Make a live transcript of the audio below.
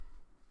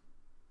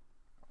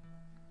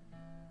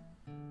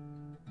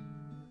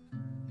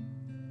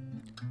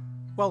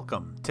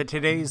Welcome to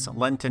today's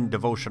Lenten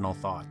devotional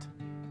thought.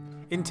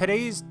 In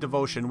today's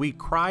devotion, we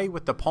cry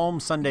with the Palm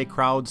Sunday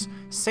crowds,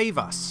 "Save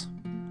us!"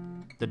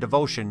 The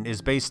devotion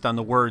is based on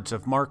the words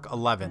of Mark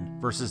 11,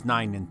 verses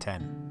 9 and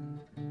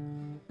 10.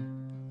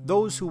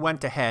 Those who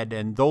went ahead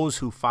and those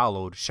who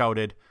followed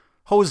shouted,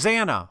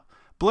 "Hosanna!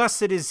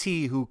 Blessed is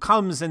he who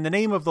comes in the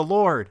name of the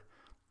Lord!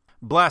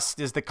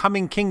 Blessed is the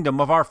coming kingdom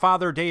of our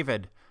father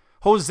David!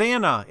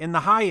 Hosanna in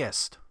the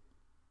highest!"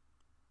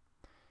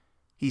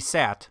 He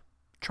sat,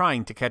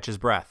 trying to catch his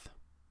breath.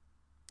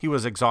 He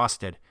was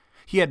exhausted.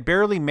 He had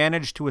barely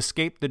managed to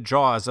escape the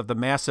jaws of the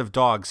massive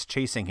dogs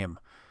chasing him.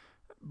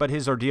 But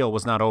his ordeal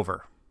was not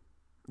over.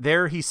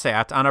 There he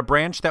sat on a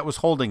branch that was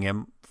holding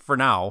him, for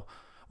now,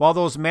 while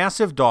those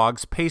massive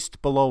dogs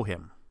paced below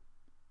him.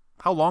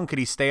 How long could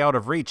he stay out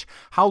of reach?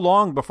 How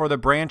long before the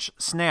branch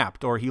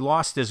snapped or he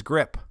lost his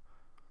grip?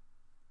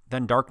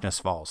 Then darkness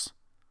falls.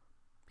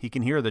 He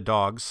can hear the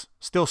dogs,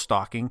 still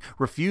stalking,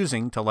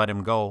 refusing to let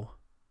him go.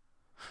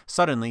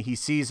 Suddenly, he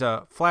sees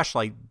a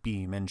flashlight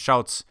beam and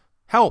shouts,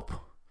 "Help!"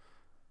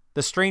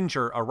 The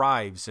stranger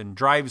arrives and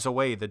drives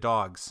away the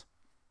dogs.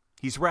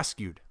 He's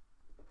rescued.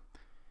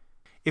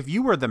 If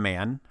you were the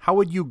man, how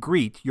would you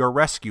greet your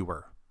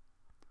rescuer?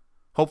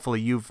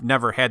 Hopefully, you've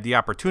never had the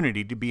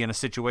opportunity to be in a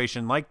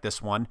situation like this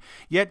one,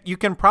 yet you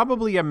can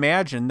probably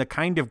imagine the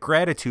kind of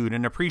gratitude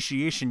and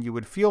appreciation you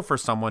would feel for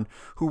someone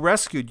who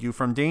rescued you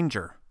from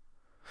danger.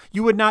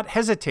 You would not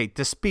hesitate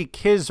to speak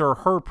his or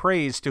her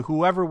praise to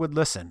whoever would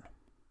listen.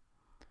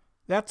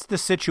 That's the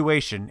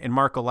situation in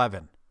Mark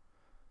 11.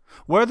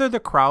 Whether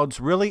the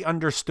crowds really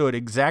understood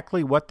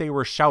exactly what they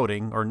were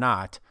shouting or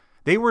not,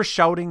 they were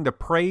shouting the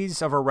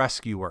praise of a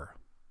rescuer.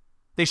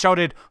 They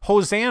shouted,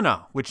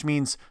 "Hosanna," which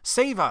means,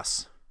 "Save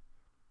us."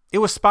 It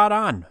was spot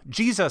on.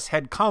 Jesus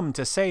had come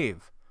to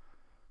save.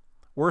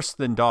 Worse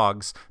than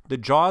dogs, the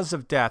jaws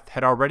of death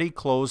had already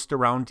closed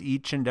around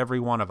each and every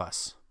one of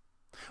us.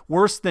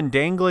 Worse than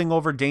dangling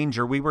over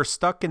danger, we were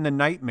stuck in the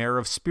nightmare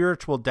of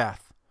spiritual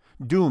death,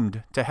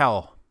 doomed to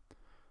hell.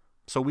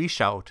 So we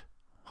shout,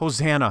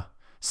 "Hosanna,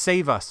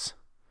 save us."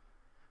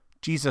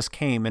 Jesus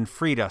came and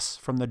freed us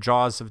from the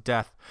jaws of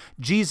death.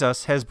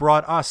 Jesus has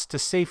brought us to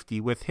safety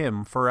with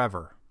him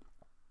forever.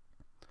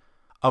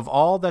 Of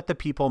all that the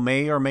people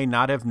may or may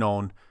not have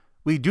known,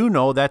 we do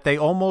know that they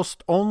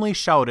almost only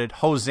shouted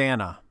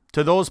Hosanna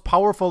to those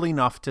powerful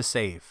enough to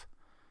save.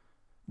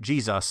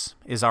 Jesus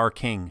is our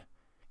King.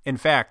 In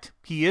fact,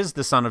 he is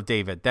the Son of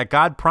David that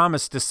God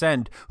promised to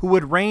send, who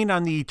would reign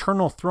on the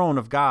eternal throne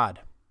of God.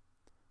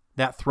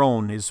 That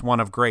throne is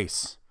one of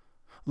grace,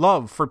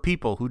 love for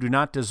people who do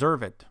not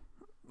deserve it,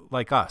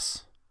 like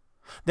us.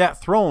 That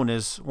throne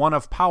is one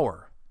of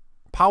power,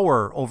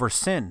 power over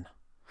sin.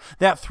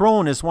 That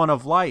throne is one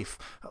of life,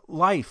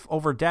 life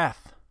over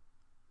death.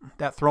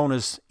 That throne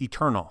is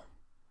eternal,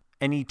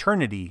 an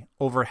eternity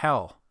over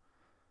hell.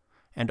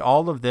 And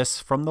all of this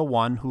from the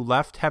one who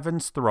left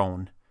heaven's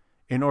throne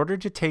in order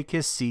to take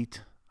his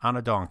seat on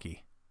a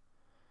donkey.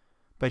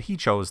 But he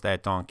chose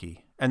that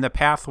donkey and the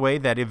pathway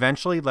that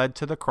eventually led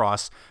to the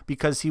cross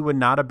because he would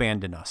not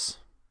abandon us.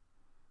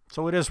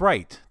 So it is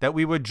right that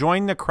we would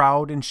join the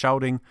crowd in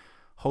shouting,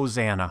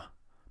 "Hosanna,"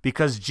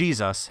 because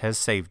Jesus has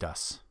saved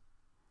us.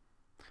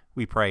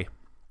 We pray.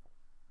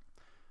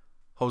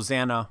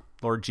 Hosanna,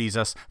 Lord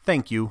Jesus,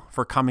 thank you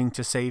for coming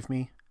to save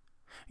me.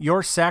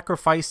 Your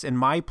sacrifice in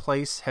my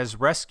place has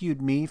rescued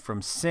me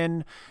from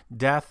sin,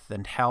 death,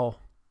 and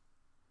hell.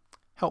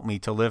 Help me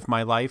to live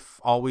my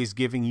life always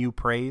giving you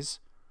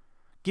praise.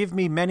 Give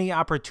me many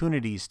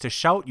opportunities to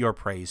shout your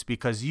praise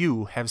because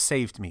you have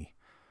saved me.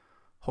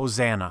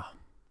 Hosanna.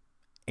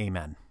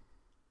 Amen.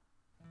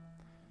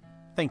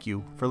 Thank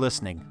you for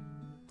listening.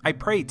 I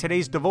pray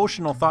today's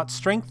devotional thoughts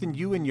strengthen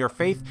you in your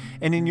faith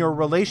and in your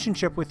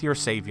relationship with your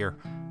Savior.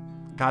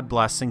 God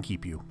bless and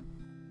keep you.